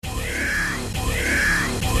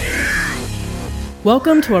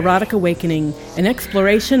Welcome to Erotic Awakening, an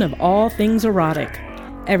exploration of all things erotic.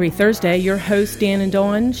 Every Thursday, your hosts Dan and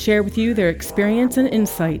Dawn share with you their experience and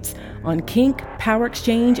insights on kink, power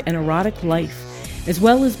exchange, and erotic life, as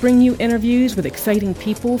well as bring you interviews with exciting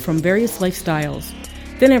people from various lifestyles.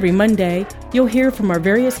 Then every Monday, you'll hear from our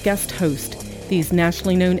various guest hosts. These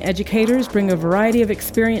nationally known educators bring a variety of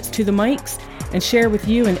experience to the mics and share with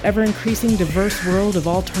you an ever-increasing diverse world of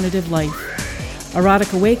alternative life.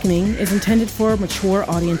 Erotic Awakening is intended for mature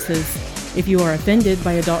audiences. If you are offended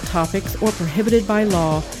by adult topics or prohibited by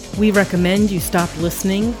law, we recommend you stop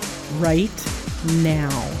listening right now.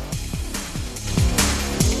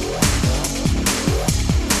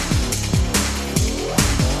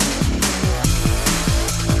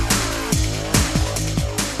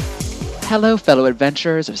 Hello, fellow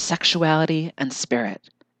adventurers of sexuality and spirit,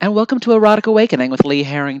 and welcome to Erotic Awakening with Lee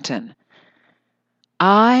Harrington.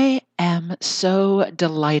 I am so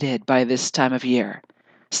delighted by this time of year.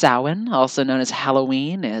 Samhain, also known as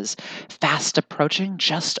Halloween, is fast approaching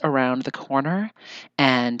just around the corner,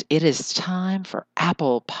 and it is time for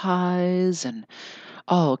apple pies and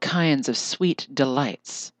all kinds of sweet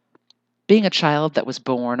delights. Being a child that was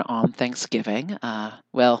born on Thanksgiving,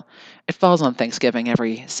 it falls on Thanksgiving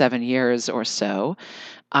every 7 years or so,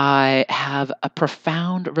 I have a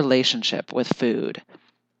profound relationship with food.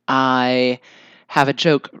 I have a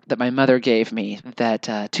joke that my mother gave me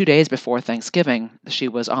that 2 days before Thanksgiving, she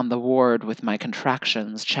was on the ward with my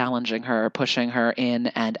contractions, challenging her, pushing her in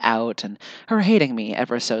and out, and her hating me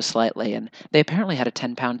ever so slightly, and they apparently had a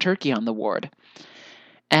 10-pound turkey on the ward.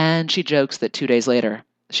 And she jokes that 2 days later,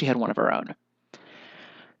 she had one of her own.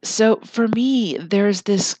 So for me, there's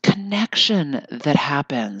this connection that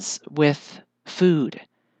happens with food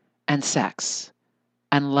and sex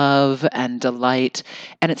and love and delight,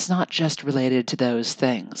 and it's not just related to those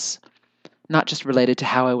things. Not just related to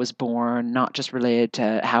how I was born, not just related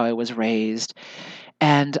to how I was raised.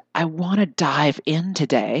 And I want to dive in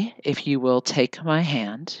today, if you will take my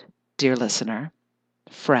hand, dear listener,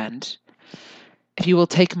 friend. If you will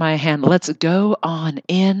take my hand, let's go on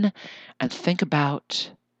in and think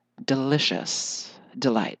about delicious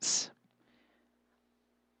delights.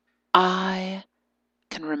 I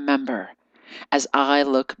can remember as I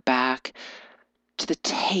look back to the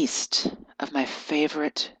taste of my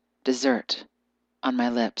favorite dessert on my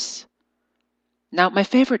lips. Now, my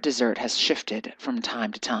favorite dessert has shifted from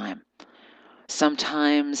time to time.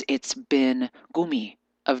 Sometimes it's been gumi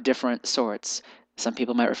of different sorts. Some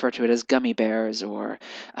people might refer to it as gummy bears or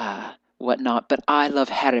whatnot, but I love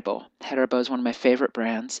Haribo. Haribo is one of my favorite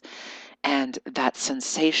brands, and that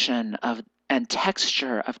sensation of and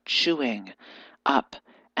texture of chewing up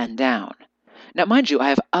and down. Now, mind you, I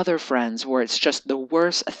have other friends where it's just the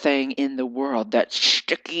worst thing in the world, that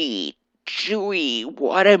sticky, chewy,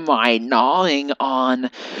 what am I gnawing on,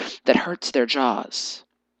 that hurts their jaws,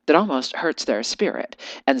 that almost hurts their spirit,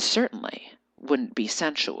 and certainly wouldn't be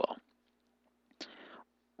sensual.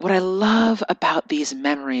 What I love about these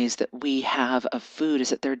memories that we have of food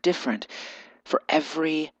is that they're different for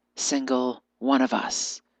every single one of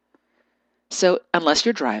us. So unless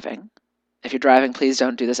you're driving, if you're driving, please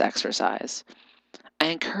don't do this exercise. I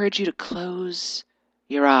encourage you to close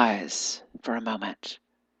your eyes for a moment.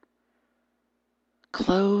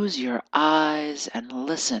 Close your eyes and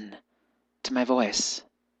listen to my voice.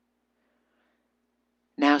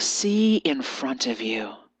 Now see in front of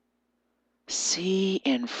you. See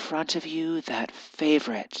in front of you that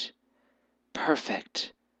favorite,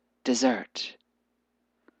 perfect dessert.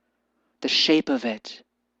 The shape of it,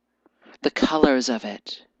 the colors of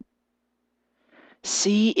it.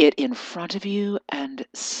 See it in front of you and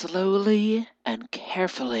slowly and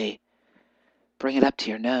carefully bring it up to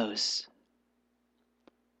your nose.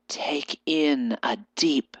 Take in a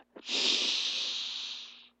deep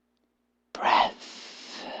breath.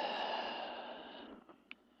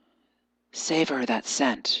 Savor that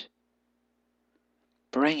scent.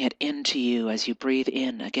 Bring it into you as you breathe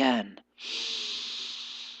in again.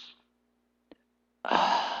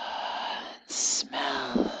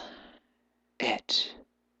 Smell it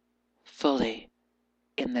fully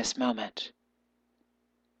in this moment.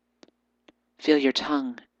 Feel your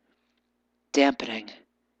tongue dampening,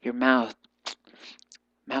 your mouth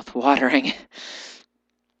watering,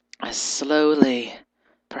 as slowly,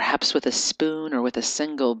 perhaps with a spoon or with a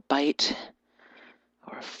single bite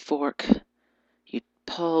or a fork, you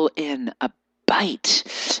pull in a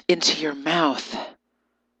bite into your mouth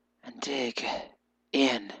and dig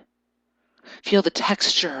in. Feel the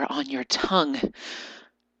texture on your tongue.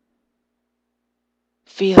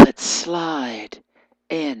 Feel it slide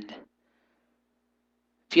in.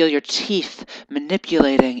 Feel your teeth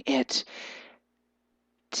manipulating it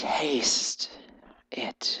taste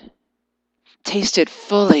it. Taste it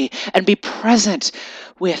fully and be present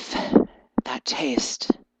with that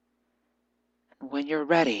taste. And when you're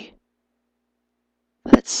ready,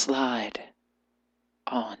 let it slide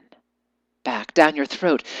on back, down your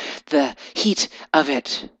throat, the heat of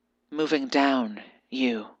it moving down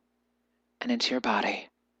you and into your body.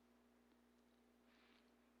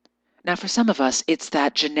 Now, for some of us, it's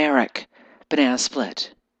that generic banana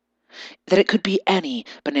split. That it could be any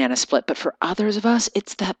banana split, but for others of us,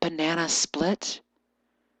 it's that banana split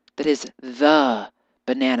that is the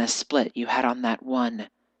banana split you had on that one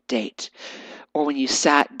date. Or when you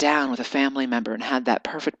sat down with a family member and had that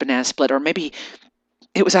perfect banana split, or maybe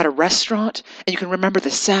it was at a restaurant and you can remember the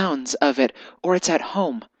sounds of it, or it's at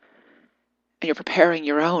home and you're preparing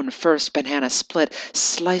your own first banana split,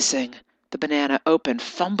 slicing the banana open,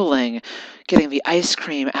 fumbling, getting the ice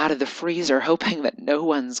cream out of the freezer, hoping that no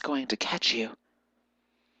one's going to catch you.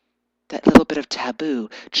 That little bit of taboo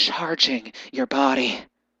charging your body.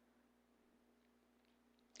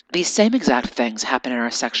 These same exact things happen in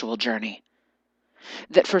our sexual journey.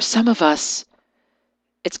 That for some of us,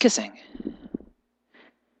 it's kissing.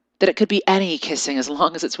 That it could be any kissing as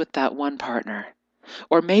long as it's with that one partner.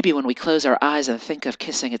 Or maybe when we close our eyes and think of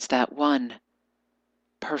kissing, it's that one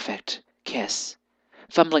perfect kiss.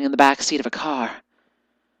 Fumbling in the back seat of a car.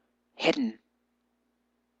 Hidden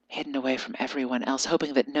away from everyone else,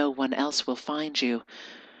 hoping that no one else will find you.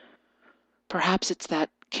 Perhaps it's that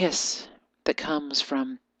kiss that comes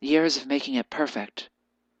from years of making it perfect.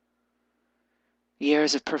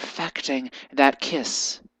 Years of perfecting that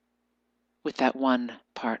kiss with that one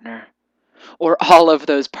partner. Or all of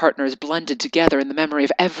those partners blended together in the memory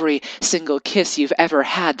of every single kiss you've ever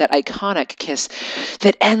had, that iconic kiss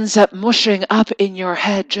that ends up mushing up in your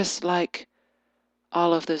head just like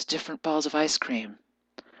all of those different balls of ice cream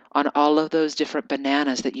on all of those different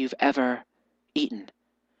bananas that you've ever eaten.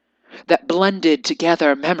 That blended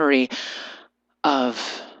together memory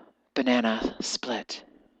of banana split.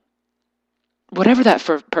 Whatever that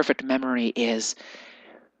perfect memory is,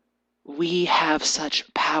 we have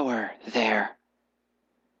such power there.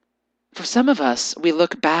 For some of us, we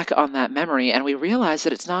look back on that memory and we realize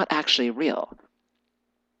that it's not actually real.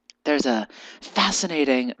 There's a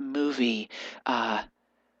fascinating movie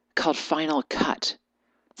called Final Cut,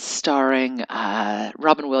 starring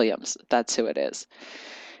Robin Williams. That's who it is.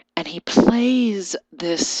 And he plays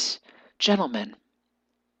this gentleman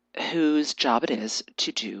whose job it is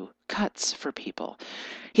to do cuts for people.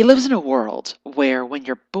 He lives in a world where when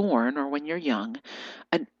you're born or when you're young,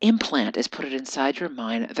 an implant is put inside your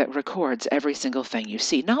mind that records every single thing you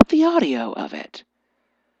see, not the audio of it,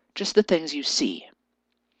 just the things you see.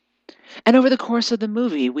 And over the course of the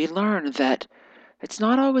movie, we learn that it's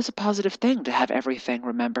not always a positive thing to have everything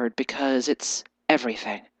remembered because it's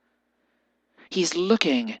everything. He's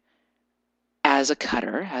looking as a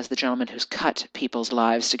cutter, as the gentleman who's cut people's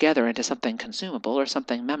lives together into something consumable or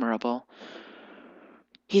something memorable.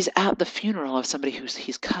 He's at the funeral of somebody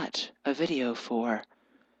he's cut a video for,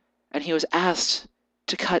 and he was asked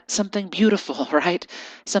to cut something beautiful, right?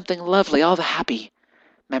 Something lovely, all the happy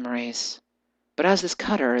memories. But as this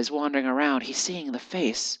cutter is wandering around, he's seeing the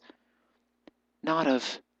face, not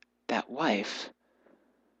of that wife,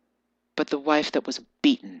 but the wife that was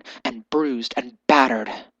beaten and bruised and battered.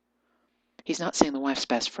 He's not seeing the wife's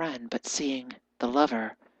best friend, but seeing the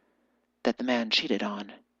lover that the man cheated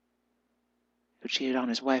on, who cheated on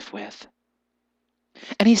his wife with.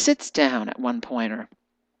 And he sits down at one point, or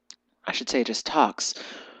I should say just talks,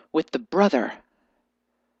 with the brother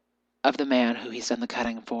of the man who he's done the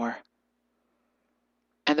cutting for.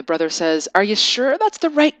 And the brother says, "Are you sure that's the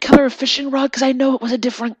right color of fishing rod? Because I know it was a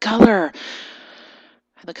different color."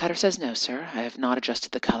 And the cutter says, "No, sir, I have not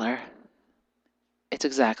adjusted the color. It's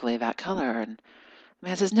exactly that color." And the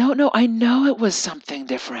man says, No, I know it was something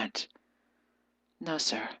different." "No,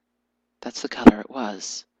 sir, that's the color it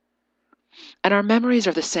was." And our memories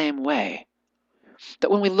are the same way.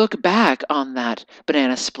 That when we look back on that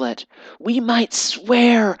banana split, we might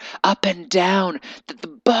swear up and down that the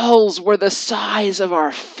balls were the size of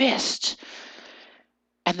our fist,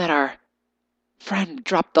 and that our friend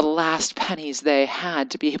dropped the last pennies they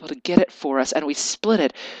had to be able to get it for us, and we split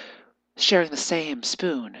it, sharing the same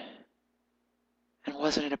spoon. And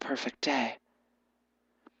wasn't it a perfect day?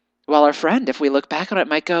 While our friend, if we look back on it,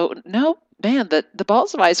 might go, "No, man, the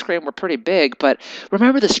balls of ice cream were pretty big, but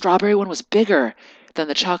remember the strawberry one was bigger than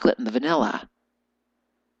the chocolate and the vanilla.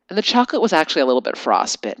 And the chocolate was actually a little bit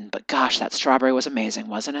frostbitten, but gosh, that strawberry was amazing,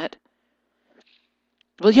 wasn't it?"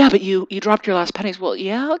 Well, yeah, but you dropped your last pennies. Well,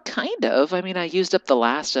 yeah, kind of. I mean, I used up the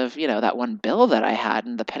last of, that one bill that I had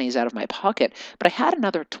and the pennies out of my pocket, but I had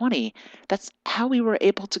another 20. That's how we were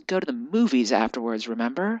able to go to the movies afterwards,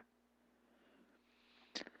 remember?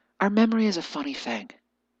 Our memory is a funny thing.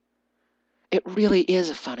 It really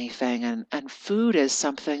is a funny thing, and food is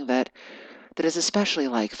something that is especially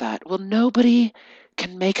like that. Well, nobody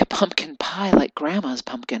can make a pumpkin pie like Grandma's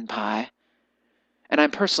pumpkin pie. And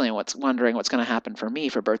I'm personally wondering what's going to happen for me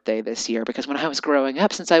for birthday this year, because when I was growing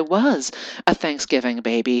up, since I was a Thanksgiving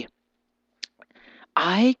baby,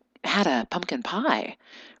 I had a pumpkin pie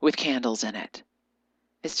with candles in it.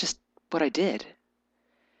 It's just what I did.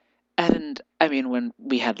 And I mean, when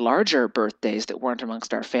we had larger birthdays that weren't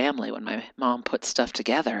amongst our family, when my mom put stuff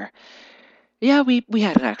together, yeah, we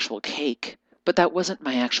had an actual cake, but that wasn't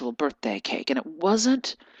my actual birthday cake. And it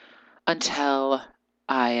wasn't until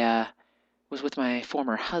I was with my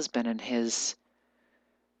former husband and it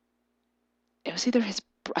was either I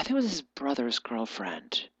think it was his brother's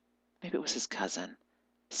girlfriend. Maybe it was his cousin.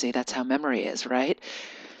 See, that's how memory is, right?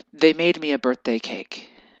 They made me a birthday cake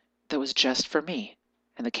that was just for me.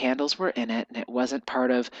 And the candles were in it, and it wasn't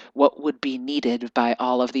part of what would be needed by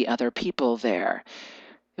all of the other people there.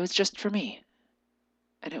 It was just for me.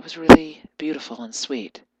 And it was really beautiful and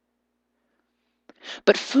sweet.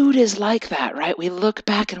 But food is like that, right? We look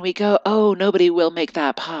back and we go, oh, nobody will make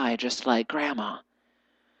that pie just like Grandma.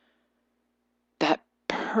 That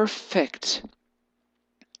perfect,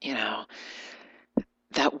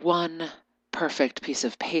 that one perfect piece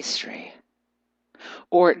of pastry.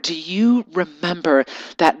 Or do you remember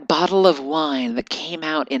that bottle of wine that came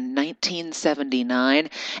out in 1979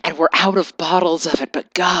 and we're out of bottles of it,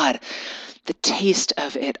 but God, the taste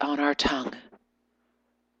of it on our tongue.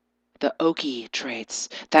 The oaky traits,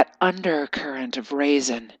 that undercurrent of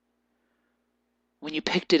raisin. When you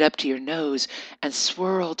picked it up to your nose and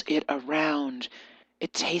swirled it around,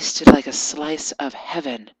 it tasted like a slice of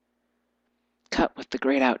heaven, cut with the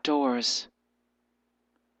great outdoors.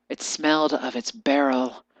 It smelled of its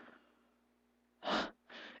barrel,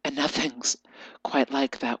 and nothing's quite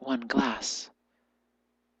like that one glass.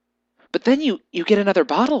 But then you get another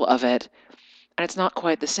bottle of it, and it's not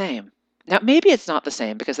quite the same. Now, maybe it's not the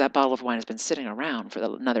same because that bottle of wine has been sitting around for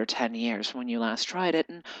another 10 years from when you last tried it,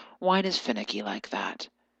 and wine is finicky like that.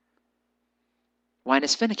 Wine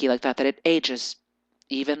is finicky like that it ages,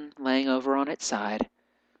 even laying over on its side.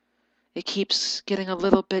 It keeps getting a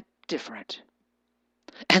little bit different.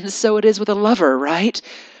 And so it is with a lover, right?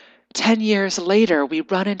 10 years later, we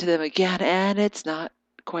run into them again, and it's not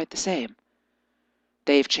quite the same.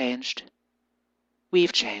 They've changed.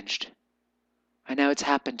 We've changed. I know it's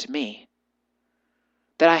happened to me.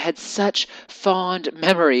 That I had such fond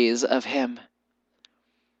memories of him.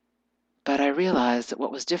 But I realized that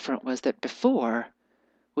what was different was that before,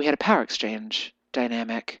 we had a power exchange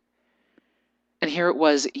dynamic. And here it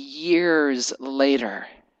was years later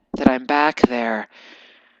that I'm back there,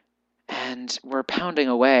 and we're pounding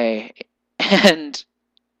away, and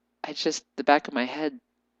the back of my head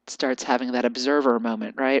starts having that observer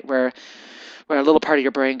moment, right? Where a little part of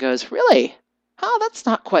your brain goes, really? Oh, that's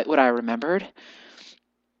not quite what I remembered.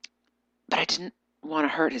 But I didn't want to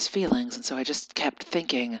hurt his feelings, and so I just kept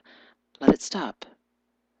thinking, let it stop.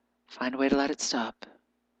 Find a way to let it stop.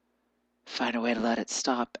 Find a way to let it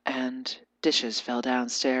stop. And dishes fell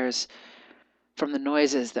downstairs from the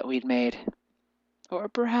noises that we'd made. Or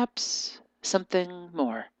perhaps something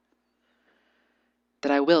more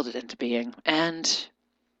that I willed it into being. And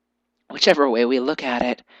whichever way we look at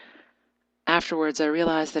it, afterwards I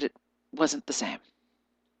realized that it wasn't the same.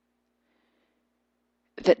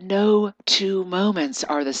 That no two moments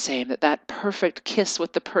are the same, that perfect kiss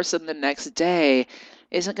with the person the next day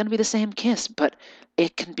isn't going to be the same kiss, but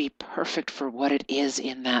it can be perfect for what it is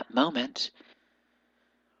in that moment.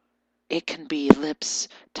 It can be lips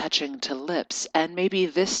touching to lips, and maybe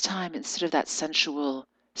this time, instead of that sensual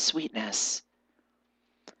sweetness,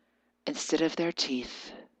 instead of their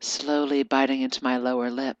teeth slowly biting into my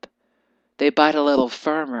lower lip, they bite a little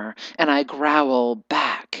firmer, and I growl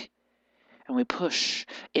back. And we push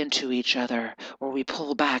into each other, or we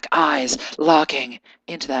pull back, eyes locking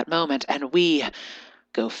into that moment, and we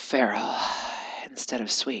go feral instead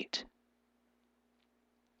of sweet.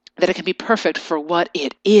 That it can be perfect for what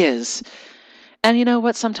it is. And you know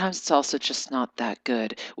what? Sometimes it's also just not that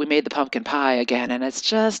good. We made the pumpkin pie again, and it's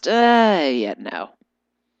just, yet no.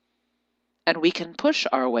 And we can push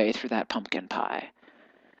our way through that pumpkin pie.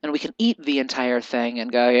 And we can eat the entire thing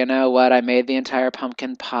and go, you know what? I made the entire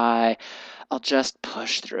pumpkin pie. I'll just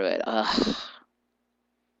push through it. Ugh.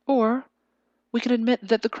 Or we can admit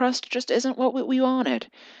that the crust just isn't what we wanted.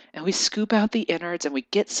 And we scoop out the innards and we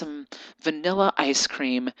get some vanilla ice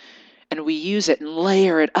cream and we use it and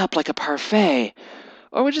layer it up like a parfait.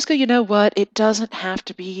 Or we just go, you know what? It doesn't have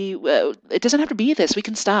to be this. We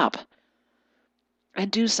can stop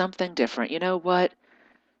and do something different. You know what?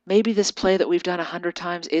 Maybe this play that we've done 100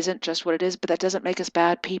 times isn't just what it is, but that doesn't make us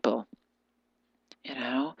bad people. You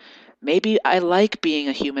know? Maybe I like being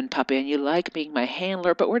a human puppy and you like being my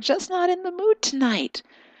handler, but we're just not in the mood tonight.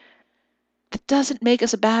 That doesn't make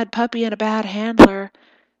us a bad puppy and a bad handler.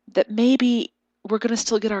 That maybe we're going to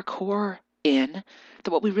still get our core in.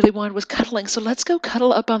 That what we really wanted was cuddling. So let's go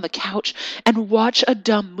cuddle up on the couch and watch a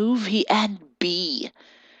dumb movie and be.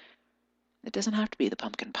 It doesn't have to be the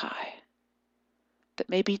pumpkin pie. That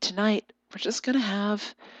maybe tonight we're just going to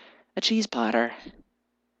have a cheese platter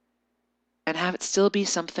and have it still be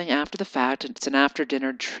something after the fact, and it's an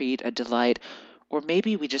after-dinner treat, a delight. Or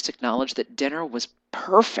maybe we just acknowledge that dinner was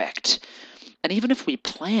perfect. And even if we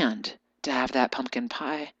planned to have that pumpkin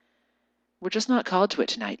pie, we're just not called to it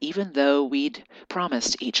tonight, even though we'd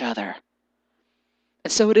promised each other.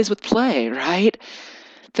 And so it is with play, right?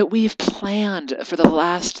 That we've planned for the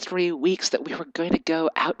last 3 weeks that we were going to go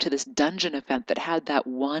out to this dungeon event that had that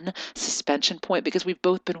one suspension point because we've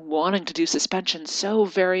both been wanting to do suspension so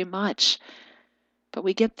very much. But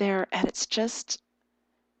we get there and it's just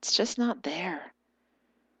not there.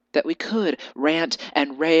 That we could rant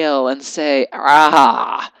and rail and say,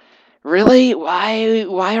 really?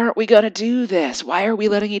 Why aren't we going to do this? Why are we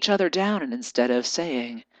letting each other down? And instead of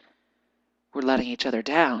saying, we're letting each other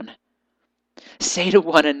down, say to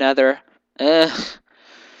one another,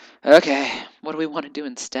 okay, what do we want to do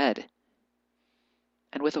instead?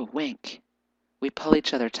 And with a wink, we pull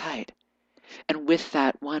each other tight. And with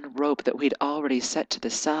that one rope that we'd already set to the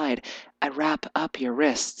side, I wrap up your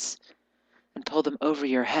wrists and pull them over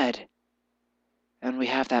your head. And we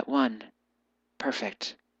have that one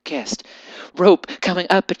perfect kissed rope coming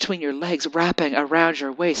up between your legs, wrapping around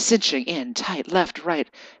your waist, cinching in tight, left, right,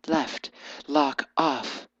 left, lock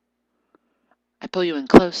off. I pull you in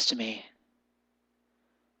close to me.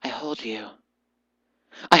 I hold you.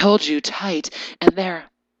 I hold you tight, and there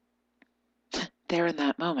in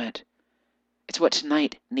that moment, it's what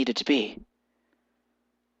tonight needed to be.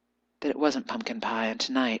 That it wasn't pumpkin pie, and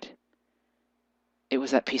tonight, it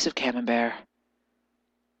was that piece of camembert.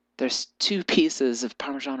 There's 2 pieces of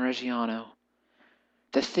Parmesan Reggiano,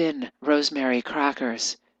 the thin rosemary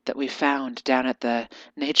crackers that we found down at the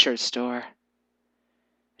nature store.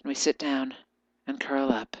 And we sit down and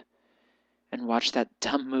curl up and watch that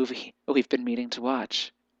dumb movie we've been meaning to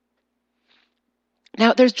watch.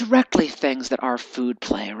 Now, there's directly things that are food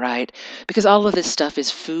play, right? Because all of this stuff is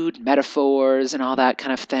food metaphors and all that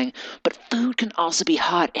kind of thing. But food can also be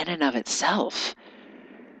hot in and of itself.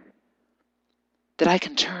 That I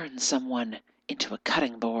can turn someone into a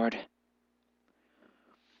cutting board.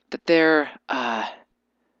 That they're,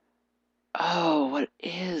 what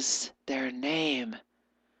is their name?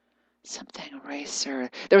 Something Racer.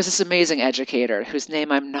 There was this amazing educator whose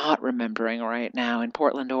name I'm not remembering right now in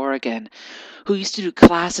Portland, Oregon, who used to do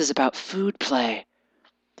classes about food play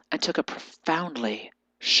and took a profoundly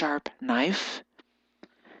sharp knife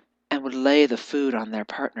and would lay the food on their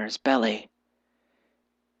partner's belly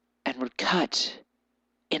and would cut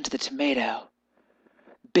into the tomato,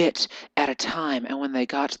 bit at a time, and when they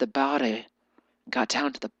got down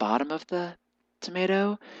to the bottom of the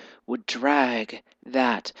tomato, would drag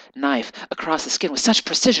that knife across the skin with such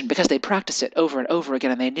precision because they practiced it over and over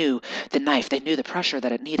again, and they knew the knife, they knew the pressure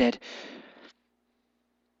that it needed.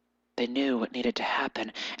 They knew what needed to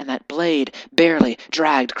happen, and that blade barely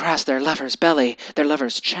dragged across their lover's belly, their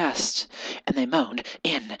lover's chest, and they moaned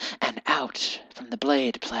in and out from the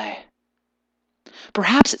blade play.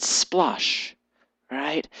 Perhaps it's splosh,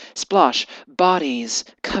 right? Splosh, bodies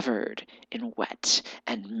covered in wet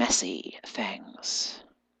and messy things.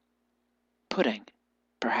 Pudding,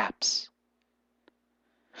 perhaps.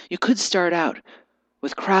 You could start out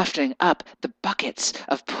with crafting up the buckets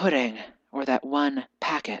of pudding, or that one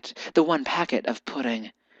packet of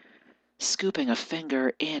pudding, scooping a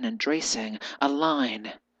finger in and tracing a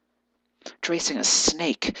line, tracing a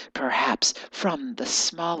snake, perhaps, from the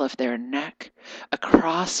small of their neck,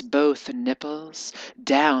 across both nipples,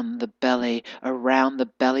 down the belly, around the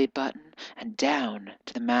belly button, and down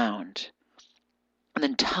to the mound. And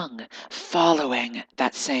then tongue following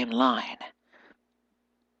that same line.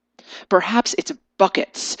 Perhaps it's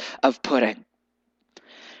buckets of pudding.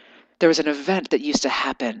 There was an event that used to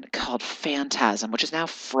happen called Phantasm, which is now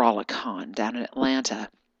Frolicon down in Atlanta.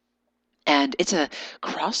 And it's a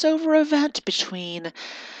crossover event between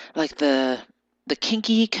like the the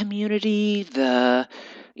kinky community,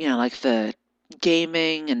 like the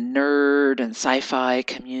gaming and nerd and sci-fi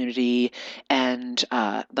community, and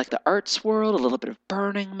like the arts world, a little bit of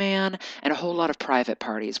Burning Man, and a whole lot of private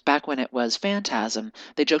parties. Back when it was Phantasm,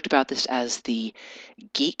 they joked about this as the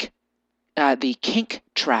kink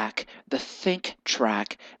track, the think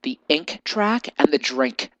track, the ink track, and the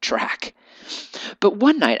drink track. But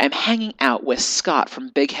one night I'm hanging out with Scott from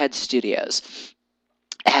Big Head Studios,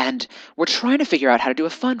 and we're trying to figure out how to do a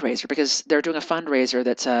fundraiser because they're doing a fundraiser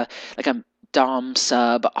that's like a Dom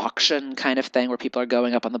sub auction kind of thing where people are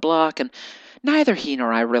going up on the block, and neither he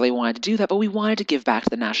nor I really wanted to do that, but we wanted to give back to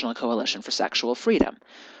the National Coalition for Sexual Freedom.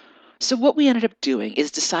 So what we ended up doing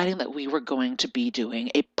is deciding that we were going to be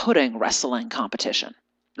doing a pudding wrestling competition,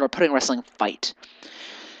 or a pudding wrestling fight.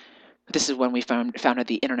 This is when we founded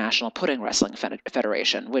the International Pudding Wrestling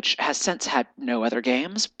Federation, which has since had no other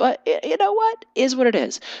games, but you know what? Is what it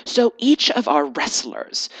is. So each of our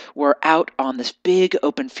wrestlers were out on this big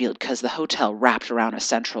open field because the hotel wrapped around a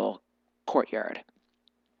central courtyard.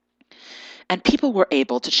 And people were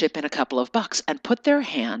able to chip in a couple of bucks and put their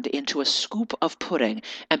hand into a scoop of pudding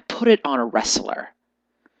and put it on a wrestler.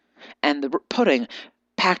 And the pudding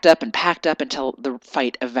packed up until the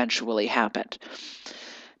fight eventually happened.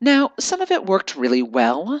 Now, some of it worked really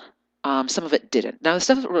well. Some of it didn't. Now, the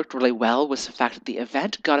stuff that worked really well was the fact that the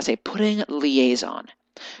event got us a pudding liaison.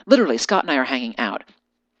 Literally, Scott and I are hanging out,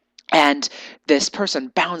 and this person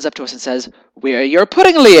bounds up to us and says, "We're your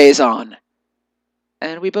pudding liaison."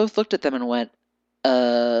 And we both looked at them and went,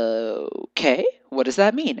 okay, what does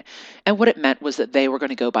that mean? And what it meant was that they were going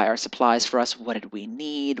to go buy our supplies for us. What did we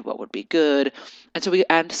need? What would be good? And so we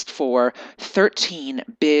asked for 13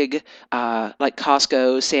 big, like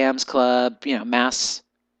Costco, Sam's Club, mass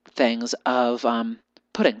things of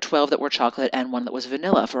pudding, 12 that were chocolate and one that was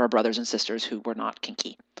vanilla for our brothers and sisters who were not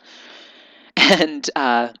kinky. And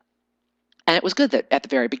it was good that at the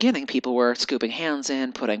very beginning, people were scooping hands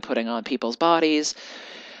in, putting pudding on people's bodies.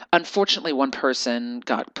 Unfortunately, one person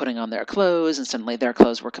got pudding on their clothes, and suddenly their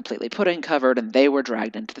clothes were completely pudding covered, and they were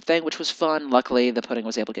dragged into the thing, which was fun. Luckily, the pudding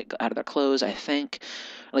was able to get out of their clothes, I think.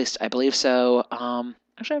 At least I believe so.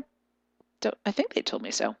 Actually, I think they told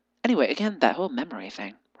me so. Anyway, again, that whole memory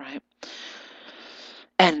thing, right?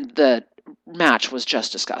 And the match was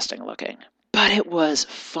just disgusting looking. But it was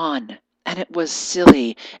fun, and it was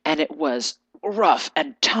silly, and it was rough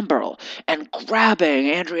and tumble, and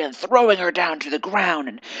grabbing Andrea and throwing her down to the ground,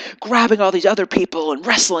 and grabbing all these other people, and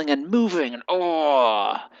wrestling and moving, and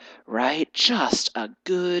right? Just a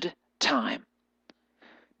good time.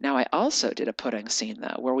 Now, I also did a pudding scene,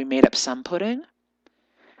 though, where we made up some pudding,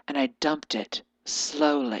 and I dumped it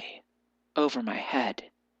slowly over my head.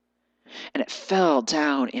 And it fell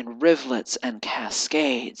down in rivulets and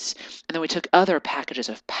cascades. And then we took other packages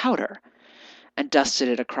of powder and dusted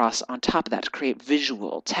it across on top of that to create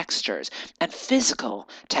visual textures and physical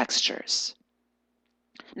textures.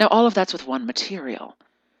 Now, all of that's with one material,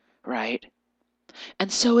 right? And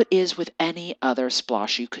so it is with any other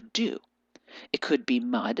splosh you could do. It could be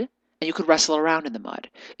mud, and you could wrestle around in the mud.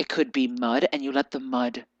 It could be mud, and you let the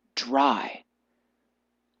mud dry.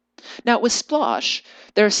 Now, with splosh,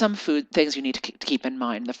 there are some things you need to keep in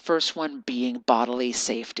mind. The first one being bodily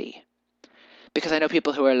safety. Because I know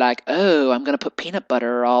people who are like, oh, I'm going to put peanut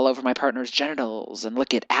butter all over my partner's genitals and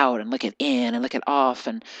lick it out and lick it in and lick it off.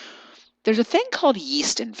 And there's a thing called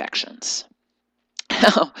yeast infections.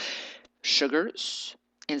 Now, sugars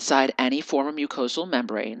inside any form of mucosal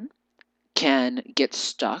membrane can get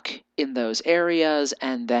stuck in those areas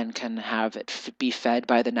and then can have it be fed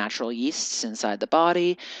by the natural yeasts inside the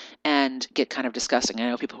body and get kind of disgusting. I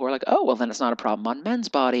know people who are like, oh, well, then it's not a problem on men's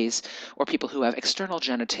bodies, or people who have external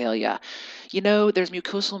genitalia. There's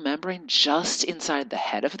mucosal membrane just inside the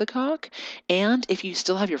head of the cock, and if you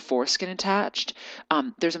still have your foreskin attached,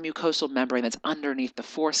 there's a mucosal membrane that's underneath the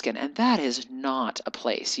foreskin, and that is not a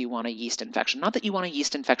place you want a yeast infection. Not that you want a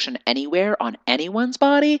yeast infection anywhere on anyone's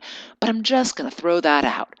body, but I'm just going to throw that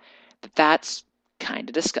out. That's kind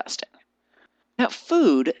of disgusting. Now,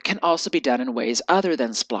 food can also be done in ways other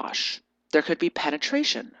than splosh. There could be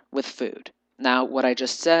penetration with food. Now, what I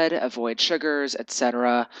just said, avoid sugars,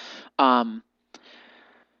 etc.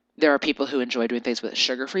 There are people who enjoy doing things with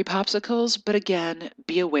sugar-free popsicles, but again,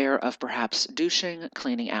 be aware of perhaps douching,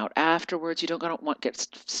 cleaning out afterwards. You don't want to get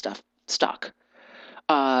stuff stuck.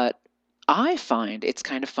 I find it's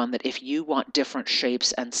kind of fun that if you want different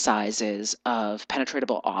shapes and sizes of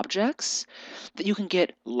penetratable objects, that you can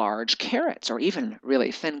get large carrots or even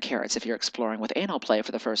really thin carrots if you're exploring with anal play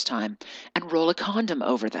for the first time, and roll a condom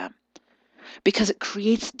over them. Because it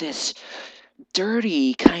creates this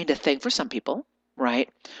dirty kind of thing for some people, right?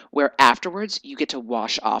 Where afterwards you get to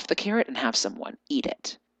wash off the carrot and have someone eat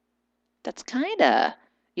it. That's kind of,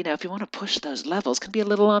 if you want to push those levels, can be a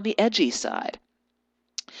little on the edgy side.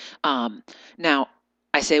 Now,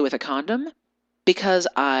 I say with a condom because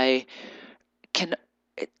I can,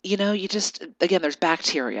 again, there's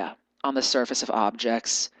bacteria on the surface of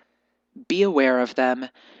objects. Be aware of them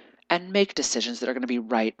and make decisions that are going to be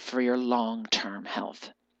right for your long-term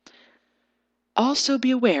health. Also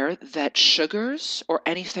be aware that sugars or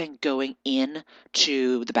anything going in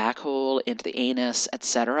to the back hole, into the anus,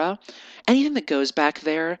 etc., anything that goes back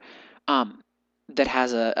there that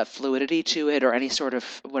has a fluidity to it or any sort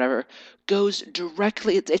of whatever, goes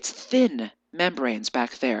directly, it's thin membranes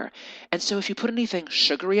back there. And so if you put anything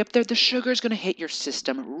sugary up there, the sugar is going to hit your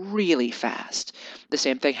system really fast. The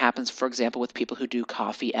same thing happens, for example, with people who do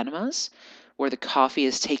coffee enemas, where the coffee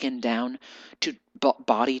is taken down to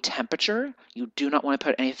body temperature. You do not want to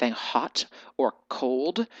put anything hot or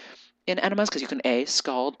cold in enemas because you can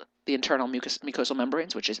scald the internal mucosal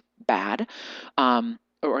membranes, which is bad.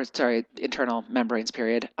 Internal membranes,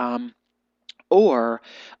 period. Or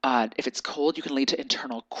if it's cold, you can lead to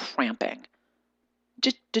internal cramping.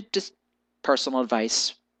 Just personal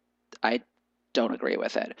advice. I don't agree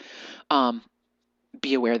with it.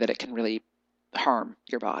 Be aware that it can really harm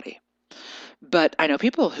your body. But I know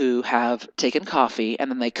people who have taken coffee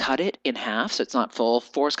and then they cut it in half so it's not full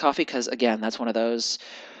force coffee because, again, that's one of those,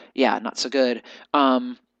 not so good,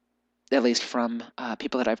 at least from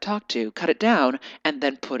people that I've talked to, cut it down and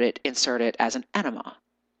then insert it as an enema.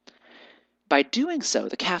 By doing so,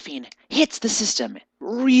 the caffeine hits the system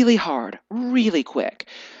really hard, really quick.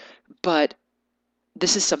 But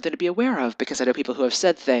this is something to be aware of because I know people who have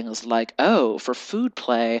said things like, oh, for food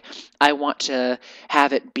play, I want to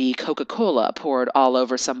have it be Coca-Cola poured all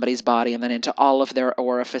over somebody's body and then into all of their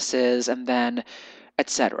orifices and then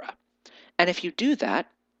etc. And if you do that,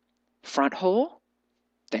 front hole,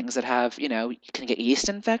 things that have, you can get yeast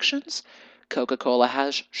infections, Coca-Cola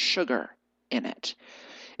has sugar in it.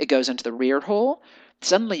 It goes into the rear hole.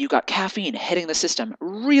 Suddenly you got caffeine hitting the system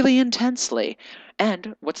really intensely.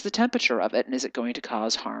 And what's the temperature of it? And is it going to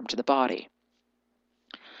cause harm to the body?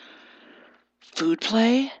 Food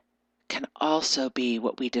play can also be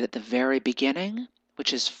what we did at the very beginning,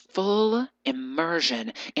 which is full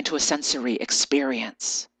immersion into a sensory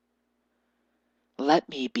experience. Let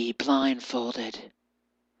me be blindfolded.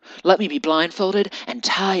 Let me be blindfolded and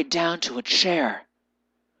tied down to a chair.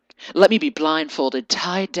 Let me be blindfolded,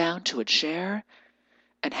 tied down to a chair,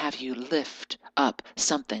 and have you lift up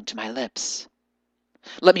something to my lips.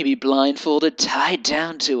 Let me be blindfolded, tied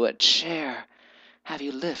down to a chair, have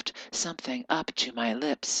you lift something up to my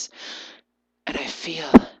lips, and I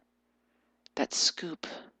feel that scoop,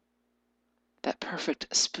 that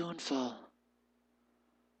perfect spoonful,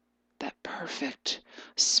 that perfect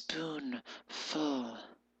spoonful,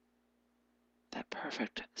 that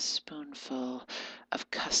perfect spoonful of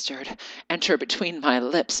custard enter between my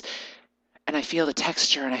lips, and I feel the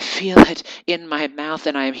texture, and I feel it in my mouth,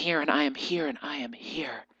 and I am here, and I am here, and I am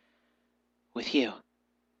here with you.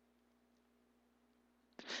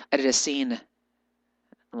 I did a scene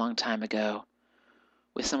a long time ago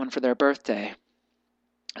with someone for their birthday.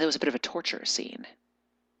 It was a bit of a torture scene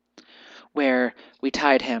where we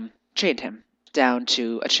chained him down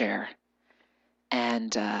to a chair,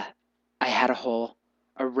 and I had a whole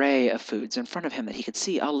array of foods in front of him that he could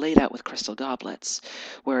see, all laid out with crystal goblets,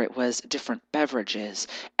 where it was different beverages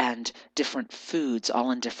and different foods,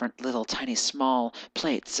 all in different little tiny small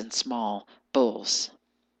plates and small bowls.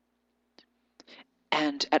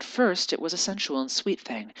 And at first it was a sensual and sweet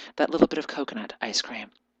thing, that little bit of coconut ice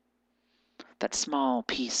cream, that small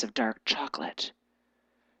piece of dark chocolate,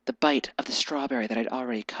 the bite of the strawberry that I'd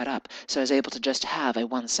already cut up, so I was able to just have a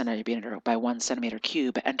 1 centimeter by 1 centimeter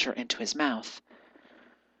cube enter into his mouth.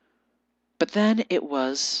 But then it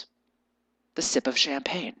was the sip of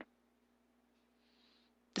champagne.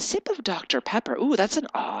 The sip of Dr. Pepper. Ooh, that's an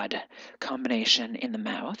odd combination in the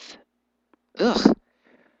mouth. Ugh.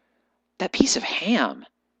 That piece of ham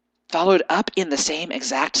followed up in the same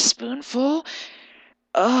exact spoonful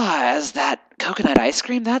as that coconut ice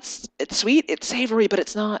cream. It's sweet, it's savory, but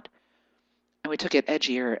it's not. And we took it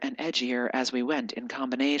edgier and edgier as we went in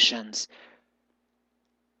combinations.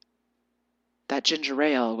 That ginger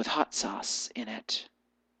ale with hot sauce in it.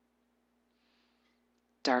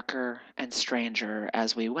 Darker and stranger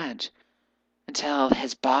as we went, until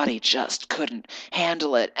his body just couldn't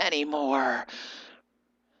handle it anymore.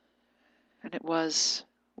 And it was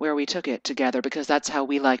where we took it together, because that's how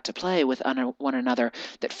we like to play with one another,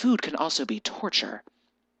 that food can also be torture.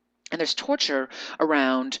 And there's torture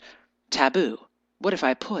around taboo, What if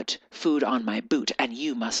I put food on my boot and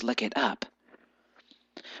you must lick it up?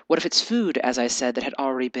 What if it's food, as I said, that had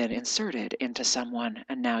already been inserted into someone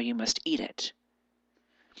and now you must eat it?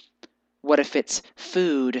 What if it's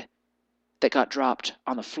food that got dropped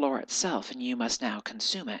on the floor itself and you must now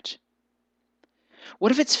consume it?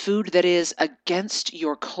 What if it's food that is against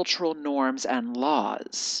your cultural norms and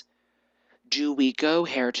laws? Do we go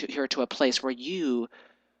here to a place where you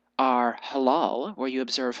are halal, where you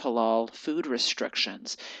observe halal food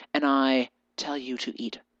restrictions, and I tell you to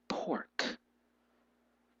eat pork?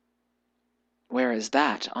 Where is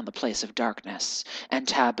that on the place of darkness and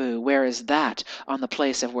taboo? Where is that on the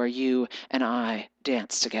place of where you and I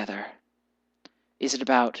dance together? Is it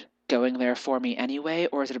about going there for me anyway,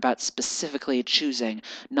 or is it about specifically choosing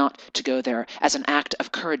not to go there as an act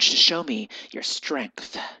of courage to show me your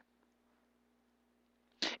strength?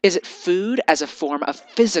 Is it food as a form of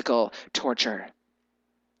physical torture?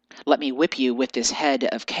 Let me whip you with this head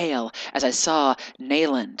of kale, as I saw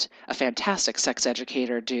Nayland, a fantastic sex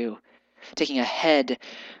educator, do, taking a head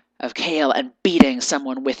of kale and beating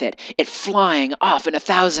someone with it flying off in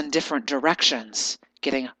 1,000 different directions,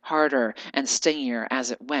 getting harder and stingier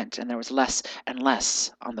as it went, and there was less and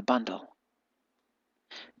less on the bundle.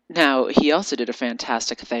 Now, he also did a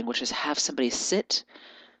fantastic thing, which is have somebody sit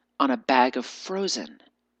on a bag of frozen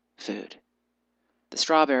food, the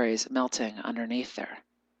strawberries melting underneath there.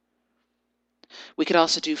 We could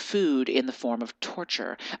also do food in the form of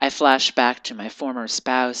torture. I flash back to my former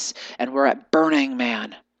spouse, and we're at Burning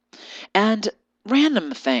Man. And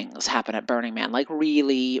random things happen at Burning Man, like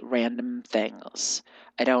really random things.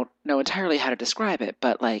 I don't know entirely how to describe it,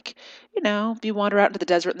 but you wander out into the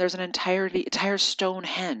desert and there's an entire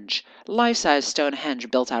Stonehenge, life-size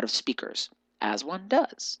Stonehenge built out of speakers, as one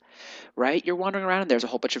does. Right? You're wandering around and there's a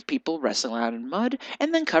whole bunch of people wrestling around in mud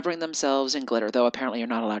and then covering themselves in glitter, though apparently you're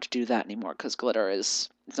not allowed to do that anymore because glitter it's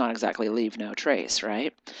not exactly leave no trace,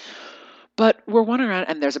 right? But we're wandering around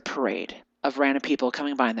and there's a parade of random people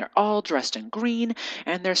coming by and they're all dressed in green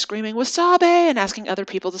and they're screaming wasabi and asking other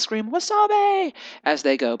people to scream wasabi as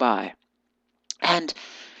they go by. And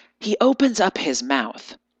he opens up his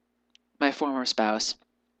mouth, my former spouse,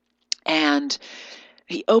 and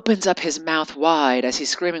he opens up his mouth wide as he's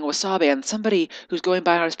screaming wasabi, and somebody who's going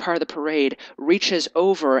by as part of the parade reaches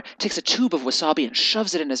over, takes a tube of wasabi and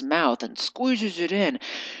shoves it in his mouth and squeezes it in.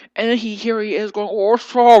 And then here he is going,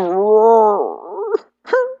 wasabi,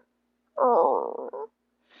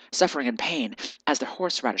 suffering in pain as the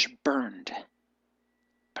horseradish burned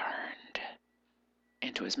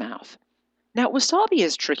into his mouth. Now, wasabi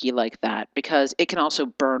is tricky like that because it can also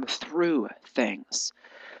burn through things.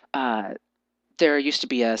 There used to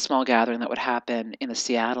be a small gathering that would happen in the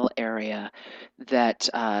Seattle area that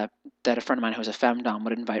a friend of mine who was a femdom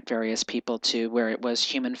would invite various people to, where it was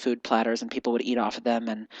human food platters and people would eat off of them,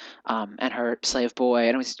 and her slave boy,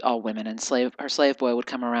 and it was all women, and her slave boy would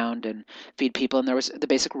come around and feed people, and there was the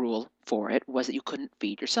basic rule for it was that you couldn't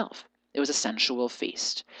feed yourself. It was a sensual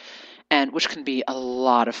feast, and which can be a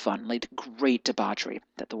lot of fun, lead to great debauchery.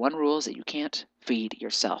 That the one rule is that you can't feed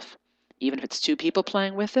yourself. Even if it's two people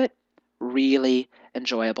playing with it, really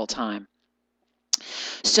enjoyable time.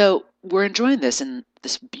 So we're enjoying this, and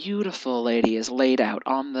this beautiful lady is laid out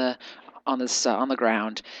on the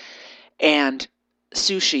ground, and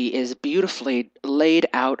sushi is beautifully laid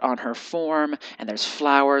out on her form, and there's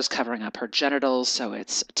flowers covering up her genitals, so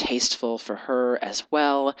it's tasteful for her as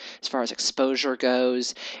well as far as exposure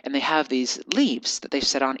goes. And they have these leaves that they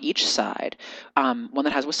set on each side, one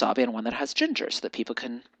that has wasabi and one that has ginger, so that people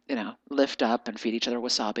can lift up and feed each other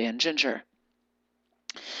wasabi and ginger.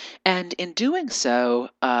 And in doing so,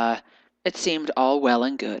 it seemed all well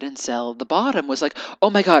and good until the bottom was like, oh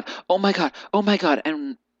my god, oh my god, oh my god.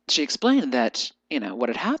 And she explained that, what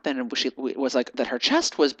had happened was like that her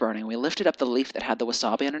chest was burning. We lifted up the leaf that had the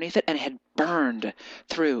wasabi underneath it, and it had burned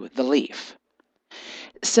through the leaf.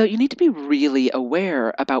 So you need to be really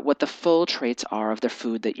aware about what the full traits are of the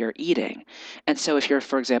food that you're eating. And so if you're,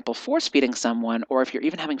 for example, force feeding someone, or if you're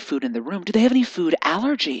even having food in the room, do they have any food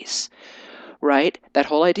allergies? Right? That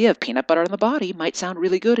whole idea of peanut butter in the body might sound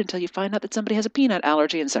really good until you find out that somebody has a peanut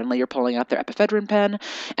allergy, and suddenly you're pulling out their ephedrine pen,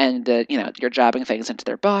 and you're jabbing things into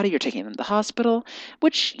their body, you're taking them to the hospital,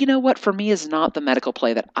 which, for me is not the medical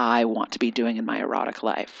play that I want to be doing in my erotic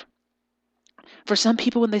life. For some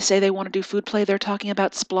people, when they say they want to do food play, they're talking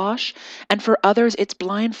about splosh. And for others, it's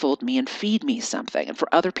blindfold me and feed me something. And for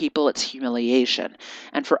other people, it's humiliation.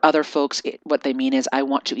 And for other folks, what they mean is, I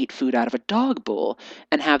want to eat food out of a dog bowl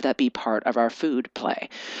and have that be part of our food play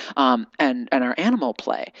and our animal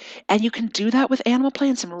play. And you can do that with animal play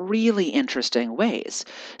in some really interesting ways.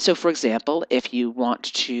 So, for example, if you want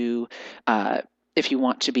to if you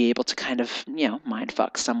want to be able to kind of, mind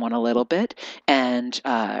fuck someone a little bit, and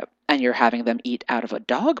you're having them eat out of a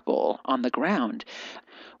dog bowl on the ground,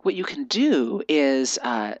 what you can do is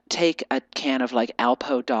take a can of like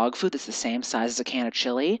Alpo dog food that's the same size as a can of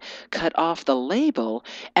chili, cut off the label,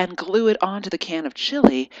 and glue it onto the can of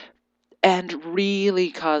chili, and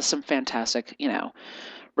really cause some fantastic,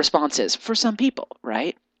 responses for some people,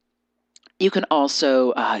 right? You can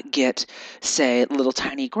also get, say, little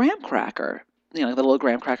tiny graham cracker, the little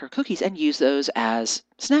graham cracker cookies, and use those as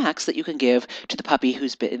snacks that you can give to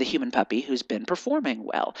the human puppy who's been performing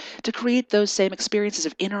well, to create those same experiences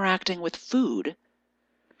of interacting with food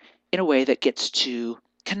in a way that gets to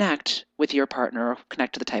connect with your partner, or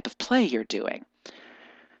connect to the type of play you're doing.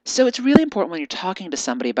 So it's really important when you're talking to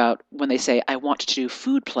somebody about when they say, I want to do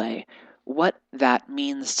food play, what that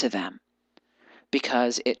means to them.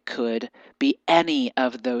 Because it could be any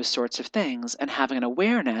of those sorts of things, and having an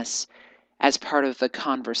awareness as part of the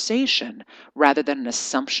conversation rather than an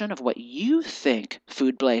assumption of what you think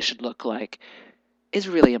food play should look like is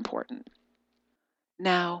really important.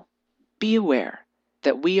 Now, be aware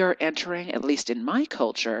that we are entering, at least in my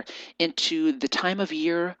culture, into the time of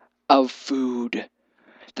year of food.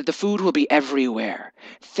 That the food will be everywhere.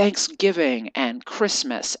 Thanksgiving and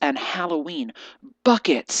Christmas and Halloween,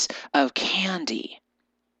 buckets of candy,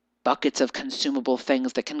 buckets of consumable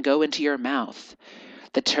things that can go into your mouth,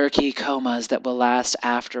 the turkey comas that will last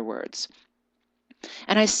afterwards.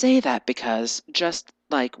 And I say that because, just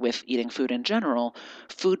like with eating food in general,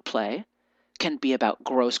 food play can be about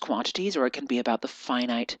gross quantities, or it can be about the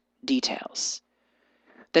finite details.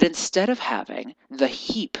 That instead of having the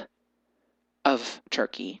heap of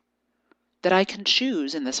turkey, that I can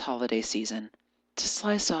choose in this holiday season to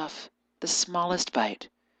slice off the smallest bite,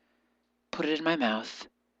 put it in my mouth,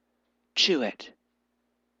 chew it,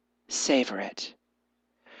 savor it,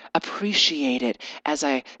 appreciate it as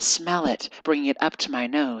I smell it, bringing it up to my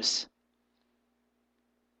nose,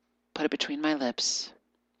 put it between my lips,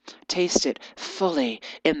 taste it fully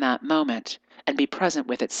in that moment, and be present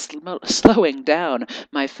with it, slowing down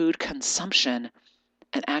my food consumption,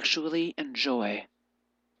 and actually enjoy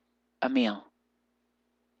a meal.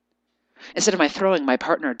 Instead of my throwing my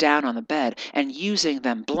partner down on the bed and using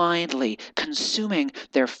them blindly, consuming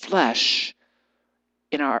their flesh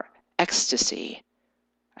in our ecstasy,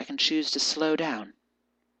 I can choose to slow down,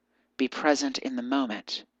 be present in the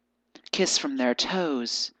moment, kiss from their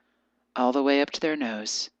toes all the way up to their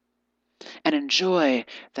nose, and enjoy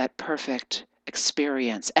that perfect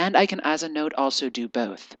experience. And I can, as a note, also do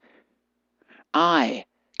both. I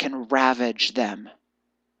can ravage them,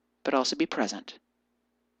 but also be present.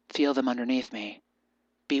 Feel them underneath me.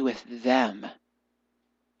 Be with them.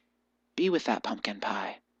 Be with that pumpkin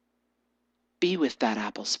pie. Be with that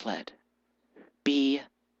apple split. Be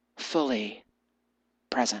fully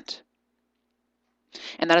present.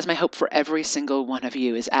 And that is my hope for every single one of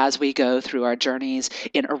you, is as we go through our journeys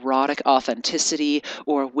in erotic authenticity,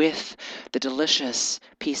 or with the delicious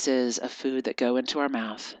pieces of food that go into our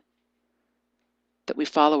mouth, that we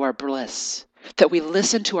follow our bliss, that we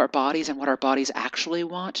listen to our bodies and what our bodies actually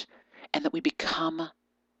want, and that we become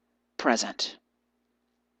present.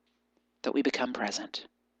 That we become present.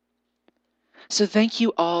 So thank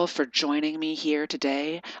you all for joining me here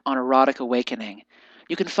today on Erotic Awakening.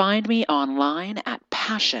 You can find me online at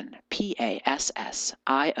Passion, Passion,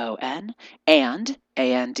 and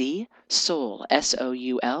A-N-D, Soul,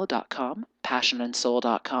 SOUL.com,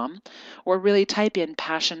 passionandsoul.com, or really type in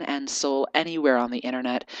Passion and Soul anywhere on the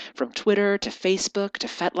internet, from Twitter to Facebook to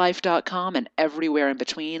FetLife.com and everywhere in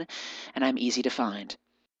between, and I'm easy to find.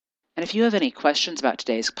 And if you have any questions about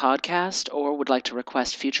today's podcast, or would like to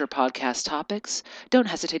request future podcast topics, don't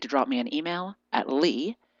hesitate to drop me an email at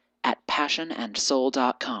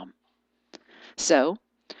lee@passionandsoul.com. So,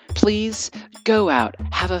 please go out,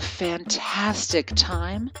 have a fantastic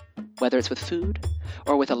time, whether it's with food,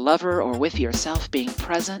 or with a lover, or with yourself, being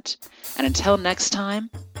present. And until next time,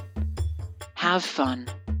 have fun,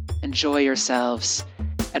 enjoy yourselves,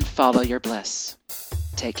 and follow your bliss.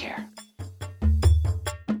 Take care.